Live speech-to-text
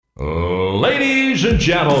Ladies and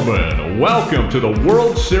gentlemen, welcome to the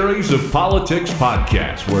World Series of Politics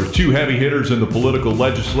podcast, where two heavy hitters in the political,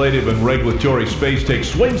 legislative, and regulatory space take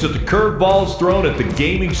swings at the curveballs thrown at the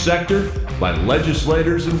gaming sector by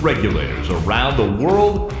legislators and regulators around the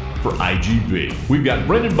world for IGB. We've got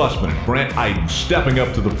Bussmann and Brandt Iden stepping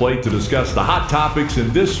up to the plate to discuss the hot topics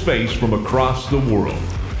in this space from across the world.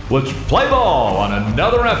 Let's play ball on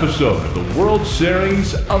another episode of the World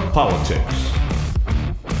Series of Politics.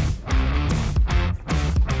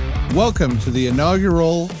 Welcome to the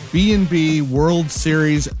inaugural B&B World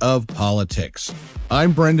Series of Politics.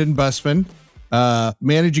 I'm Bussmann,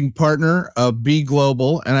 managing partner of B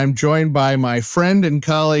Global, and I'm joined by my friend and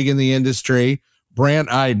colleague in the industry, Brandt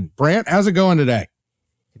Iden. Brandt, how's it going today?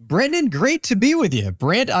 Brendan, great to be with you.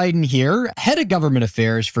 Brandt Iden here, head of government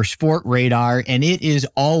affairs for Sportradar, and it is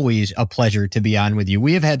always a pleasure to be on with you.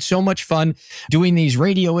 We have had so much fun doing these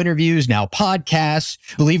radio interviews, now podcasts.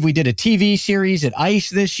 I believe we did a TV series at ICE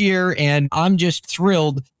this year, and I'm just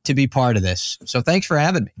thrilled to be part of this. So thanks for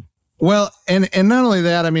having me. Well, and not only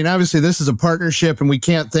that, I mean, obviously this is a partnership, and we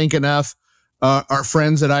can't thank enough our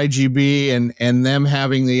friends at IGB and them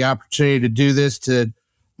having the opportunity to do this, to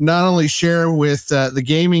not only share with the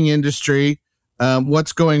gaming industry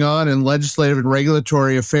what's going on in legislative and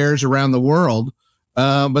regulatory affairs around the world,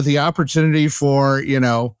 but the opportunity for,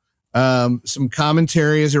 some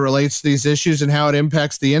commentary as it relates to these issues and how it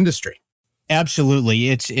impacts the industry. Absolutely.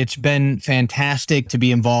 It's been fantastic to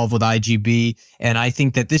be involved with IGB, and I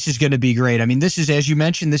think that this is going to be great. I mean, this is, as you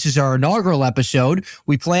mentioned, this is our inaugural episode.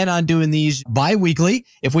 We plan on doing these bi-weekly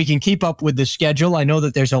if we can keep up with the schedule. I know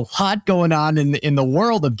that there's a lot going on in the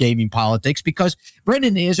world of gaming politics because,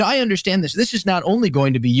 Brendan, as I understand this is not only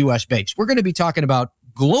going to be U.S. based. We're going to be talking about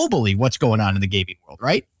globally what's going on in the gaming world,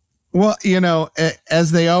 right? Well,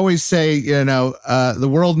 as they always say, the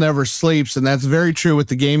world never sleeps, and that's very true with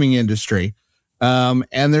the gaming industry.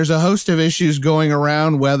 And there's a host of issues going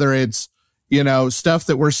around, whether it's, stuff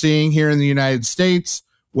that we're seeing here in the United States,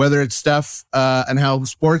 whether it's stuff and how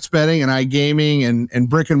sports betting and iGaming and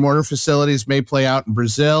brick and mortar facilities may play out in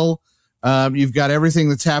Brazil. You've got everything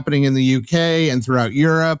that's happening in the UK and throughout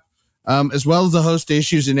Europe, as well as a host of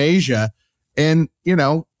issues in Asia. And,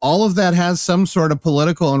 all of that has some sort of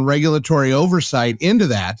political and regulatory oversight into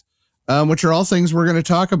that, which are all things we're going to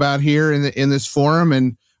talk about here in this forum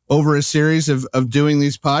and over a series of doing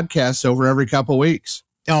these podcasts over every couple weeks.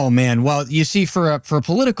 Oh, man. Well, you see, for a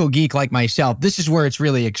political geek like myself, this is where it's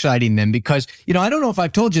really exciting then, because, I don't know if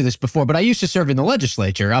I've told you this before, but I used to serve in the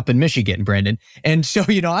legislature up in Michigan, Brendan. And so,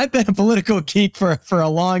 I've been a political geek for a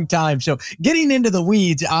long time. So getting into the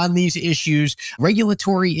weeds on these issues,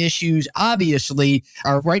 regulatory issues, obviously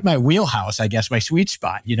are right in my wheelhouse, I guess, my sweet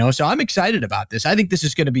spot, So I'm excited about this. I think this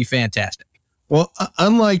is going to be fantastic. Well,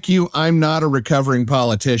 unlike you, I'm not a recovering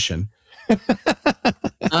politician.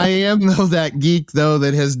 I am, though, that geek, though,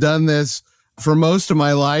 that has done this for most of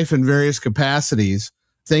my life in various capacities.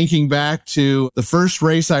 Thinking back to the first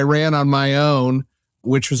race I ran on my own,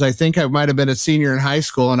 which was, I think I might have been a senior in high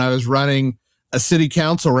school, and I was running a city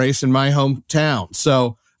council race in my hometown.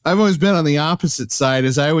 So I've always been on the opposite side.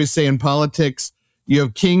 As I always say in politics, you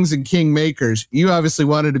have kings and kingmakers. You obviously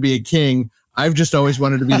wanted to be a king. I've just always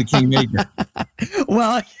wanted to be the kingmaker.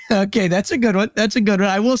 Well, okay, that's a good one.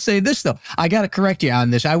 I will say this, though. I got to correct you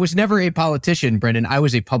on this. I was never a politician, Brendan. I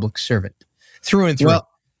was a public servant through and through. Well,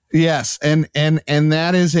 yes, and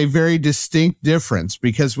that is a very distinct difference,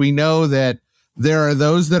 because we know that there are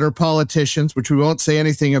those that are politicians, which we won't say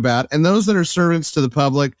anything about, and those that are servants to the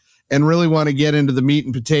public and really want to get into the meat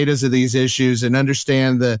and potatoes of these issues and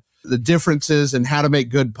understand the differences and how to make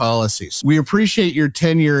good policies. We appreciate your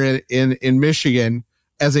tenure in Michigan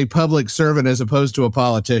as a public servant as opposed to a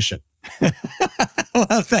politician.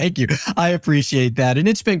 Well, thank you. I appreciate that. And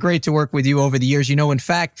it's been great to work with you over the years. In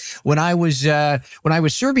fact, when I was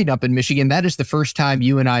serving up in Michigan, that is the first time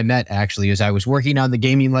you and I met, actually, as I was working on the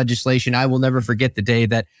gaming legislation. I will never forget the day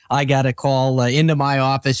that I got a call into my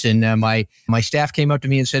office, and my staff came up to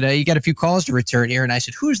me and said, you got a few calls to return here. And I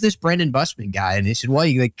said, who's this Bussmann guy? And they said, well,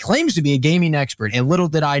 he claims to be a gaming expert. And little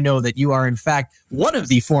did I know that you are, in fact, one of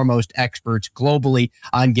the foremost experts globally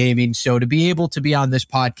on gaming. So to be able to be on this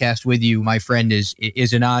podcast with you, my friend,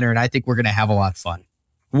 is an honor, and I think we're going to have a lot of fun.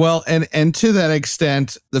 Well, and to that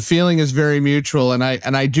extent, the feeling is very mutual, and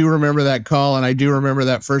I do remember that call, and I do remember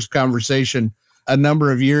that first conversation a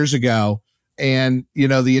number of years ago. And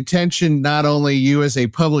the attention not only you as a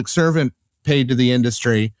public servant paid to the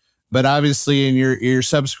industry, but obviously in your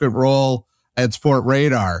subsequent role at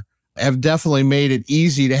Sportradar, have definitely made it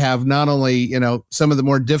easy to have not only some of the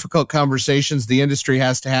more difficult conversations the industry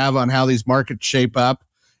has to have on how these markets shape up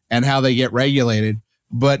and how they get regulated,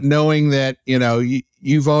 but knowing that,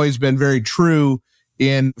 you've always been very true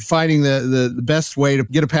in finding the best way to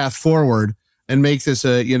get a path forward and make this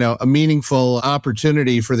a meaningful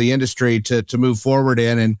opportunity for the industry to move forward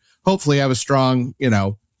in, and hopefully have a strong,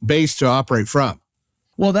 base to operate from.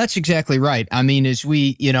 Well, that's exactly right. I mean, as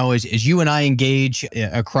we, as you and I engage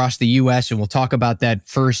across the U.S., and we'll talk about that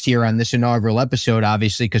first here on this inaugural episode,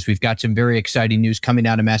 obviously, because we've got some very exciting news coming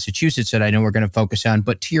out of Massachusetts that I know we're going to focus on.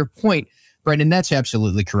 But to your point, Brendan, that's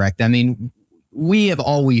absolutely correct. I mean, we have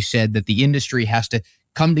always said that the industry has to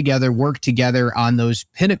come together, work together on those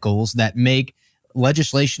pinnacles that make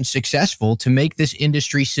legislation successful to make this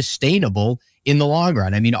industry sustainable in the long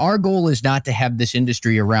run. I mean, our goal is not to have this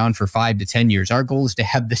industry around for 5 to 10 years. Our goal is to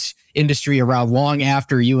have this industry around long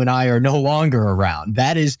after you and I are no longer around.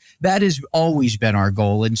 That has always been our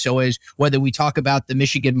goal. And so as whether we talk about the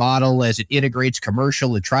Michigan model as it integrates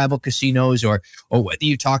commercial and tribal casinos, or whether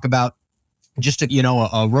you talk about just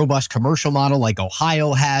a robust commercial model like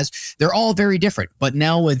Ohio has, they're all very different. But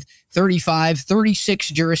now with 36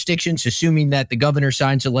 jurisdictions, assuming that the governor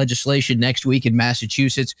signs the legislation next week in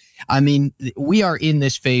Massachusetts, I mean, we are in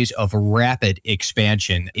this phase of rapid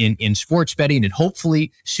expansion in sports betting and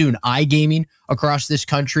hopefully soon iGaming across this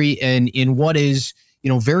country, and in what is,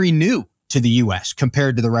 very new to the U.S.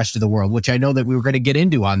 compared to the rest of the world, which I know that we were going to get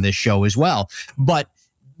into on this show as well. But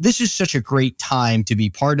this is such a great time to be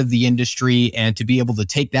part of the industry and to be able to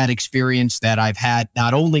take that experience that I've had,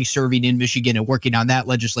 not only serving in Michigan and working on that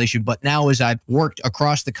legislation, but now as I've worked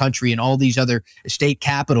across the country in all these other state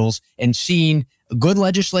capitals and seen good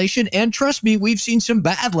legislation. And trust me, we've seen some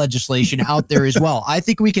bad legislation out there as well. I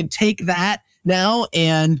think we can take that now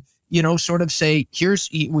and, sort of say,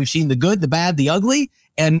 we've seen the good, the bad, the ugly.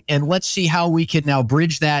 And let's see how we can now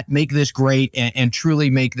bridge that, make this great, and truly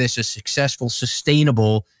make this a successful,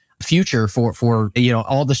 sustainable future for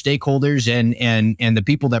all the stakeholders and the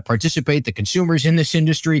people that participate, the consumers in this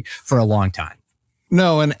industry, for a long time.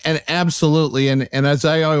 No, and absolutely. And as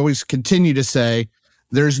I always continue to say,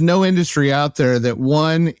 there's no industry out there that,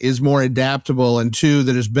 one, is more adaptable, and two,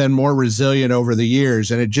 that has been more resilient over the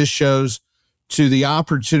years. And it just shows to the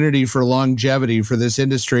opportunity for longevity for this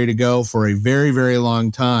industry to go for a very, very long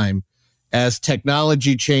time as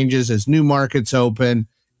technology changes, as new markets open,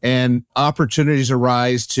 and opportunities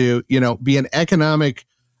arise to, be an economic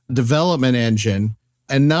development engine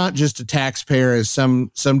and not just a taxpayer, as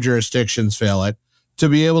some jurisdictions fail at, to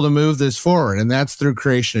be able to move this forward. And that's through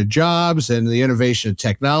creation of jobs and the innovation of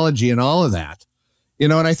technology and all of that.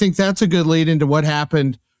 And I think that's a good lead into what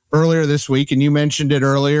happened earlier this week. And you mentioned it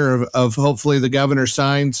earlier of hopefully the governor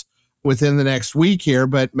signs within the next week here.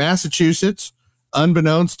 But Massachusetts,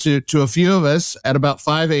 unbeknownst to a few of us, at about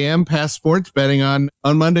 5 a.m. passed sports betting on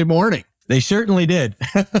Monday morning. They certainly did.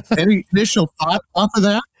 Any initial thought off of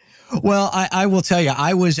that? Well, I will tell you,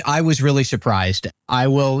 I was really surprised.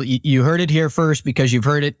 You heard it here first because you've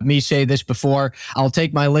heard me say this before. I'll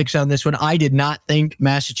take my licks on this one. I did not think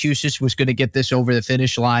Massachusetts was going to get this over the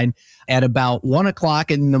finish line. At about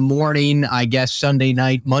 1:00 in the morning, I guess Sunday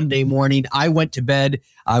night, Monday morning, I went to bed.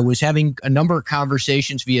 I was having a number of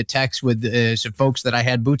conversations via text with some folks that I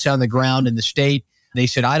had boots on the ground in the state. They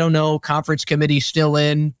said, I don't know, conference committee still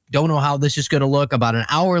in, don't know how this is going to look. About an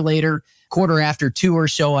hour later, 2:15 or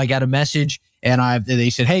so, I got a message, and they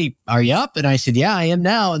said, hey, are you up? And I said, yeah, I am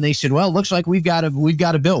now. And they said, well, it looks like we've got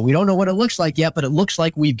a bill. We don't know what it looks like yet, but it looks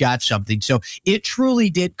like we've got something. So it truly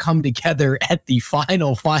did come together at the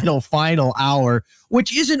final hour,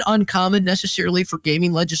 which isn't uncommon necessarily for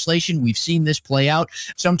gaming legislation. We've seen this play out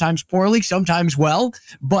sometimes poorly, sometimes well,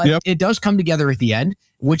 but It does come together at the end,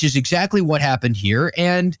 which is exactly what happened here.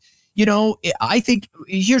 And I think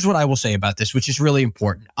here's what I will say about this, which is really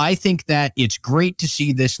important. I think that it's great to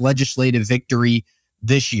see this legislative victory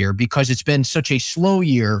this year because it's been such a slow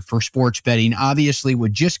year for sports betting, obviously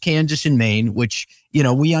with just Kansas and Maine, which,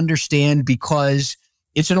 we understand because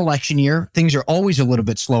it's an election year. Things are always a little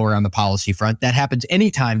bit slower on the policy front. That happens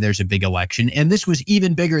anytime there's a big election. And this was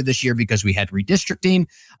even bigger this year because we had redistricting,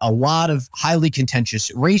 a lot of highly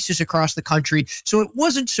contentious races across the country. So it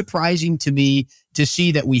wasn't surprising to me to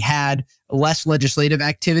see that we had less legislative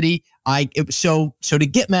activity. So to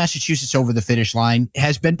get Massachusetts over the finish line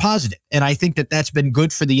has been positive. And I think that that's been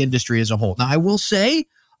good for the industry as a whole. Now, I will say,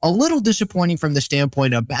 a little disappointing from the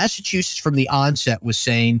standpoint of Massachusetts from the onset was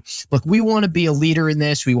saying, look, we want to be a leader in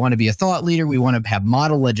this. We want to be a thought leader. We want to have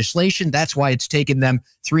model legislation. That's why it's taken them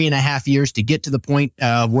 3.5 years to get to the point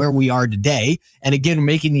where we are today. And again,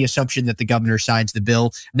 making the assumption that the governor signs the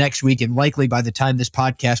bill next week, and likely by the time this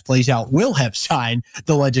podcast plays out, will have signed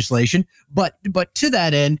the legislation. But to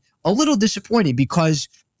that end, a little disappointing because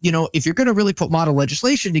if you're going to really put model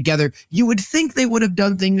legislation together, you would think they would have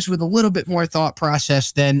done things with a little bit more thought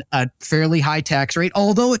process than a fairly high tax rate.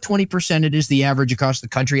 Although at 20%, it is the average across the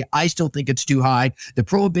country. I still think it's too high. The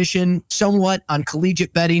prohibition somewhat on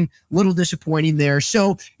collegiate betting, a little disappointing there.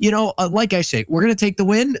 So, like I say, we're going to take the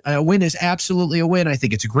win. A win is absolutely a win. I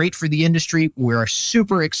think it's great for the industry. We're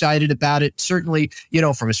super excited about it. Certainly,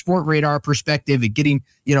 from a Sportradar perspective, and getting,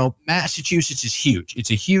 Massachusetts is huge. It's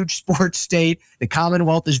a huge sports state. The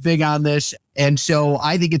Commonwealth is big on this. And so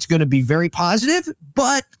I think it's going to be very positive,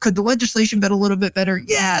 but could the legislation been a little bit better?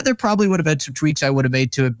 Yeah, there probably would have been some tweaks I would have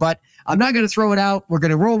made to it, but I'm not going to throw it out. We're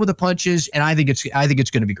going to roll with the punches. And I think it's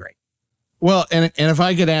going to be great. Well, and if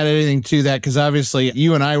I could add anything to that, because obviously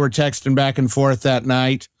you and I were texting back and forth that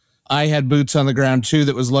night. I had boots on the ground too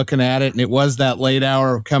that was looking at it, and it was that late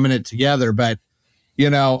hour of coming it together. But,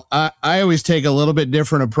 I always take a little bit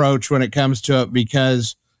different approach when it comes to it,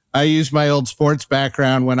 because I used my old sports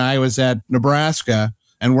background when I was at Nebraska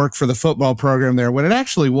and worked for the football program there when it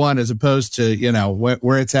actually won, as opposed to,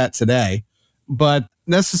 where it's at today. But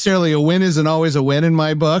necessarily a win isn't always a win in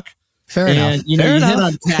my book. Fair enough. You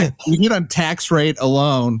hit on tax rate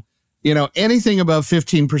alone, anything above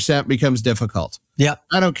 15% becomes difficult. Yeah.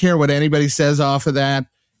 I don't care what anybody says off of that.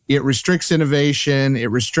 It restricts innovation. It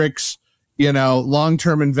restricts,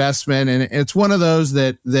 long-term investment. And it's one of those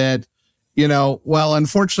that, well,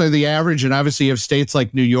 unfortunately, the average, and obviously you have states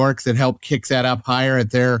like New York that help kick that up higher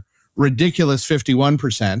at their ridiculous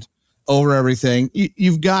 51% over everything.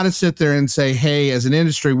 You've got to sit there and say, hey, as an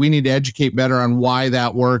industry, we need to educate better on why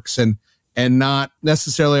that works, and not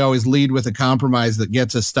necessarily always lead with a compromise that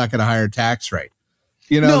gets us stuck at a higher tax rate.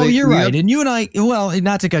 You're right. And you and I,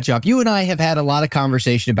 not to cut you off, you and I have had a lot of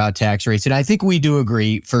conversation about tax rates. And I think we do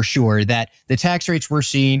agree for sure that the tax rates we're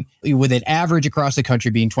seeing, with an average across the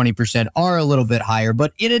country being 20%, are a little bit higher.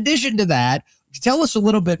 But in addition to that, tell us a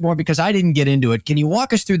little bit more, because I didn't get into it. Can you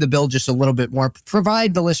walk us through the bill just a little bit more?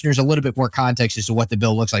 Provide the listeners a little bit more context as to what the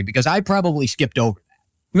bill looks like, because I probably skipped over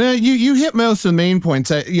that. No, you hit most of the main points.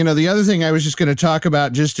 The other thing I was just going to talk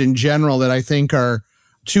about just in general that I think are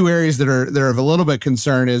two areas that are of a little bit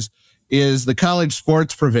concern is the college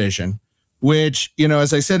sports provision, which,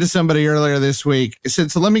 as I said to somebody earlier this week, I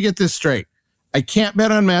said, so let me get this straight. I can't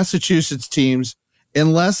bet on Massachusetts teams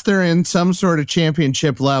unless they're in some sort of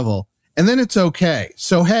championship level. And then it's okay.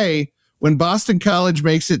 So, hey, when Boston College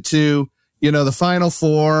makes it to, the Final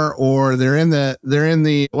Four, or they're in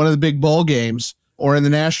the one of the big bowl games, or in the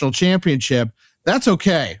national championship, that's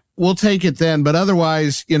okay. We'll take it then. But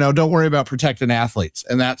otherwise, don't worry about protecting athletes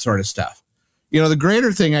and that sort of stuff. The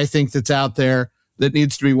greater thing I think that's out there that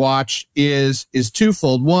needs to be watched is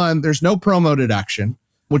twofold. One, there's no promo deduction,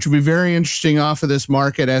 which will be very interesting off of this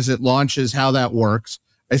market as it launches, how that works.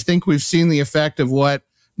 I think we've seen the effect of what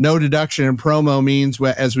no deduction in promo means,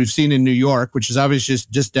 as we've seen in New York, which is obviously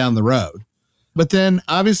just down the road. But then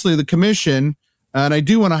obviously the commission, and I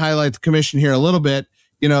do want to highlight the commission here a little bit,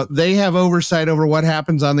 they have oversight over what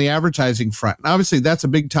happens on the advertising front. And obviously that's a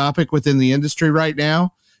big topic within the industry right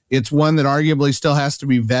now. It's one that arguably still has to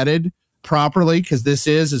be vetted properly, because this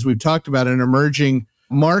is, as we've talked about, an emerging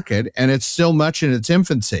market, and it's still much in its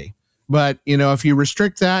infancy. But, if you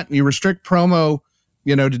restrict that, and you restrict promo,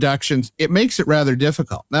 deductions, it makes it rather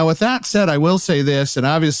difficult. Now, with that said, I will say this, and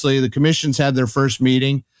obviously the commission's had their first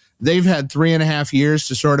meeting. They've had 3.5 years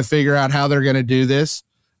to sort of figure out how they're going to do this.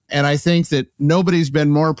 And I think that nobody's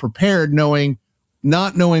been more prepared,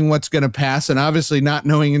 not knowing what's going to pass, and obviously not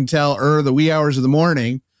knowing until the wee hours of the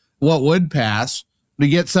morning what would pass, to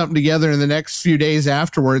get something together in the next few days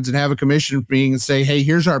afterwards and have a commission meeting and say, hey,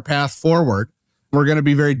 here's our path forward. We're going to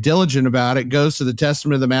be very diligent about it. Goes to the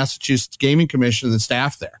testament of the Massachusetts Gaming Commission and the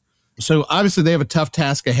staff there. So obviously they have a tough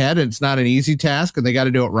task ahead, and it's not an easy task, and they got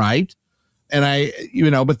to do it right. And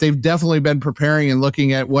but they've definitely been preparing and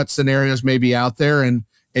looking at what scenarios may be out there, and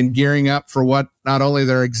gearing up for what not only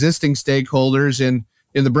their existing stakeholders in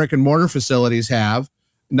the brick and mortar facilities have,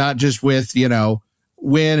 not just with,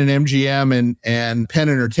 Wynn and MGM and Penn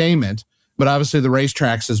Entertainment, but obviously the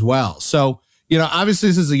racetracks as well. So, obviously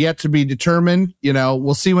this is a yet to be determined.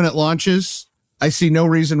 We'll see when it launches. I see no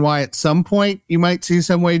reason why at some point you might see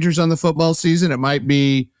some wagers on the football season. It might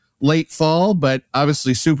be late fall, but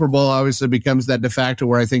obviously Super Bowl obviously becomes that de facto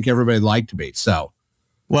where I think everybody'd like to be. So.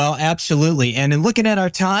 Well, absolutely. And in looking at our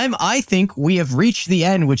time, I think we have reached the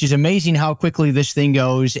end, which is amazing how quickly this thing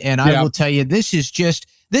goes. And I will tell you, this is just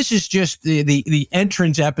this is just the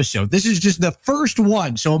entrance episode. This is just the first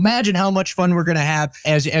one. So imagine how much fun we're going to have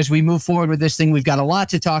as we move forward with this thing. We've got a lot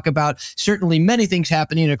to talk about. Certainly many things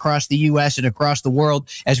happening across the U.S. and across the world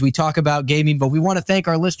as we talk about gaming. But we want to thank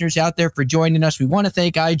our listeners out there for joining us. We want to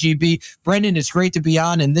thank IGB. Brendan, it's great to be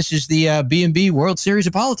on. And this is the B&B World Series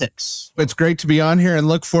of Politics. It's great to be on here and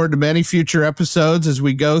look forward to many future episodes as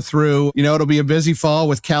we go through. It'll be a busy fall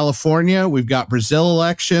with California. We've got Brazil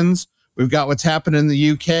elections. We've got what's happened in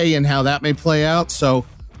the UK and how that may play out. So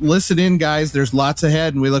listen in, guys. There's lots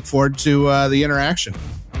ahead, and we look forward to the interaction.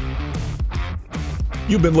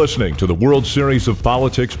 You've been listening to the World Series of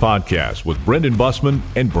Politics podcast with Brendan Bussmann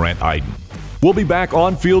and Brandt Iden. We'll be back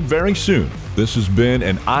on field very soon. This has been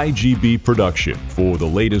an IGB production. For the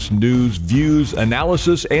latest news, views,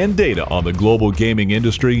 analysis, and data on the global gaming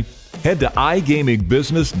industry, head to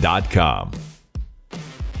igamingbusiness.com.